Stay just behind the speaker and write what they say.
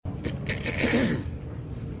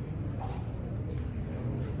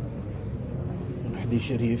Hadith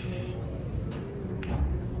Sharif,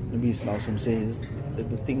 Nabi Sallallahu Alaihi Wasallam says that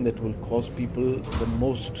the thing that will cause people the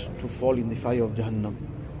most to fall in the fire of Jahannam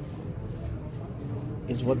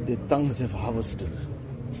is what their tongues have harvested.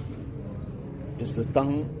 It's the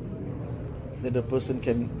tongue that a person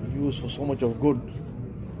can use for so much of good,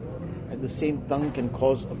 and the same tongue can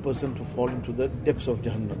cause a person to fall into the depths of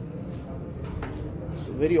Jahannam.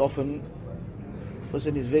 So very often, a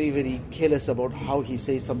person is very, very careless about how he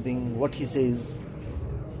says something, what he says,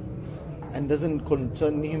 and doesn't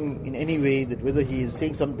concern him in any way that whether he is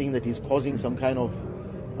saying something that is causing some kind of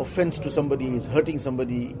offense to somebody, he's hurting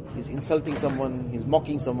somebody, he's insulting someone, he's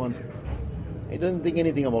mocking someone. He doesn't think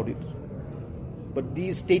anything about it. But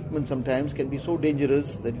these statements sometimes can be so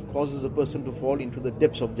dangerous that it causes a person to fall into the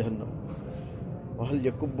depths of Jahannam. وَهَلْ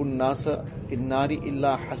يَكُبُّ النَّاسَ فِي النَّارِ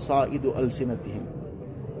إِلَّا حَصَائِدُ أَلْسِنَتِهِمْ.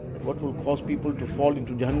 What will cause people to fall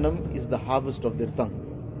into Jahannam is the harvest of their tongue.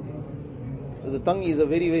 So the tongue is a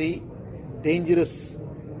very, very dangerous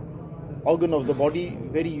organ of the body,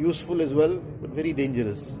 very useful as well, but very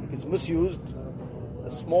dangerous. If it's misused,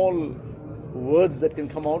 the small words that can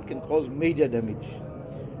come out can cause major damage.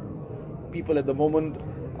 People at the moment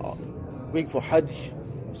are going for Hajj,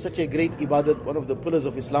 such a great ibadat, one of the pillars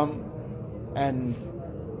of Islam, and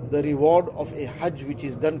the reward of a Hajj which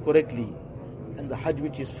is done correctly, and the Hajj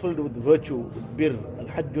which is filled with virtue, with birr,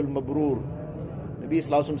 al-Hajjul Mabrur. Nabi Sallallahu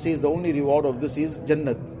Alaihi Wasallam says the only reward of this is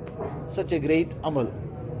Jannat. Such a great amal.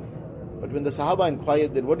 But when the Sahaba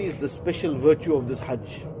inquired that what is the special virtue of this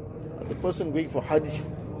Hajj, the person going for Hajj,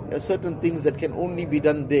 there are certain things that can only be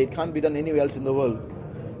done there, it can't be done anywhere else in the world.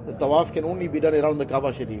 The Tawaf can only be done around the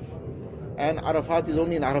Kaaba Sharif, and Arafat is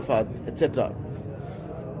only in Arafat, etc.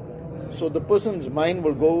 So the person's mind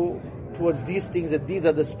will go towards these things, that these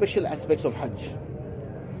are the special aspects of Hajj.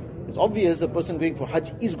 It's obvious a person going for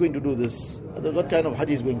Hajj is going to do this. Otherwise, what kind of Hajj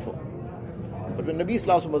is going for? But when Nabi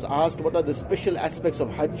Sallallahu Alaihi Wasallam was asked what are the special aspects of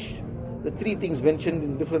Hajj, the three things mentioned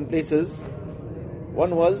in different places,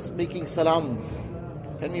 one was making salam.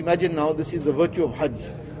 Can we imagine now, this is the virtue of Hajj.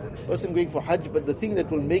 Person going for Hajj, but the thing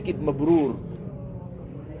that will make it mabrur,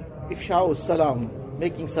 ifsha'u salam,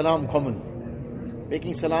 making salam common.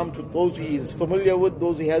 Making salam to those he is familiar with,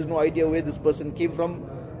 those he has no idea where this person came from,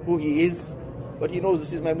 who he is, but he knows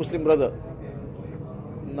this is my Muslim brother.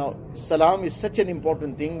 Now, salam is such an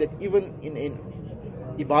important thing that even in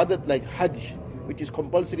ibadat like Hajj, which is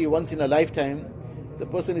compulsory once in a lifetime, the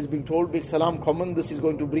person is being told, make salam common, this is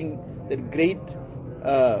going to bring that great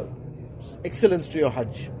excellence to your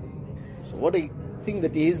Hajj. So what a thing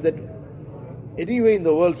that is, that anywhere in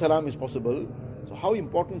the world salam is possible. So how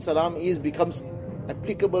important salam is becomes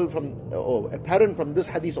applicable from, apparent from this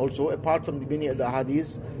hadith also, apart from the many other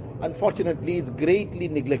hadiths. Unfortunately, it's greatly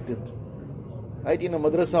neglected. Right, in a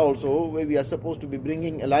madrasa also, where we are supposed to be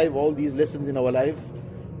bringing alive all these lessons in our life,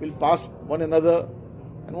 we'll pass one another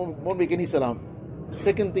and won't make any salam.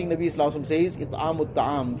 Second thing Nabi Sallallahu Alaihi Wasallam says, it'amut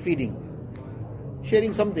ta'am, feeding.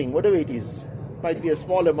 Sharing something, whatever it is. It might be a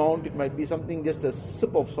small amount, it might be something, just a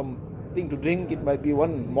sip of something to drink, it might be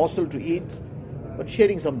one morsel to eat, but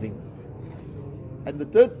sharing something. And the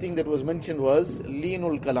third thing that was mentioned was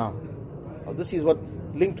leenul kalam. Now this is what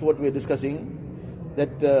linked to what we are discussing,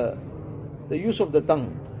 that the use of the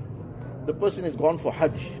tongue. The person has gone for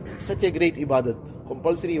Hajj, such a great ibadat,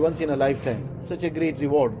 compulsory once in a lifetime, such a great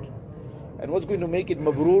reward. And what's going to make it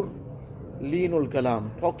mabrur? Leenul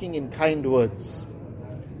kalam, talking in kind words,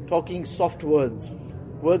 talking soft words,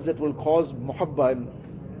 words that will cause muhabba and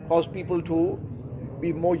cause people to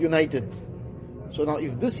be more united. So now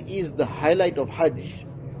if this is the highlight of Hajj,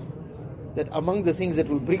 that among the things that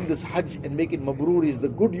will bring this Hajj and make it mabrur is the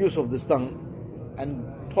good use of this tongue, and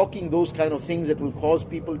talking those kind of things that will cause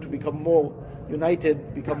people to become more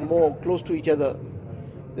united, become more close to each other,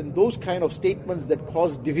 then those kind of statements that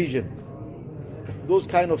cause division, those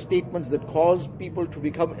kind of statements that cause people to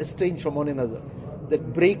become estranged from one another,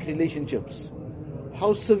 that break relationships,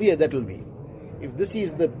 how severe that will be. If this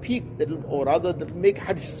is the peak, that will make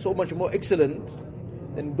Hajj so much more excellent,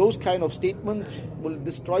 then those kind of statements will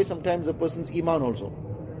destroy sometimes a person's iman also.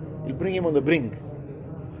 It will bring him on the brink.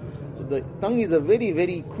 So the tongue is a very,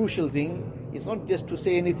 very crucial thing. It's not just to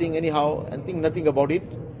say anything anyhow and think nothing about it.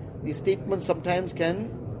 These statements sometimes can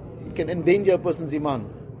endanger a person's iman.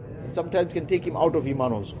 It sometimes can take him out of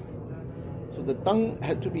iman also. So the tongue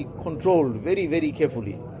has to be controlled very, very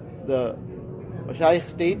carefully. The Mashaykh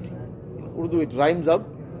state, in Urdu it rhymes up,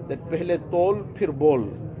 that pehle tol phir bol.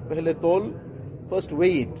 Pehle tol, first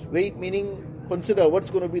weigh it. Weigh it meaning consider what's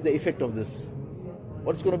going to be the effect of this.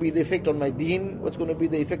 What's going to be the effect on my deen? What's going to be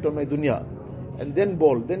the effect on my dunya? And then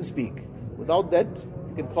bol, then speak. Without that,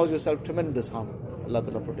 you can cause yourself tremendous harm. Allah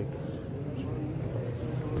Ta'ala protect us.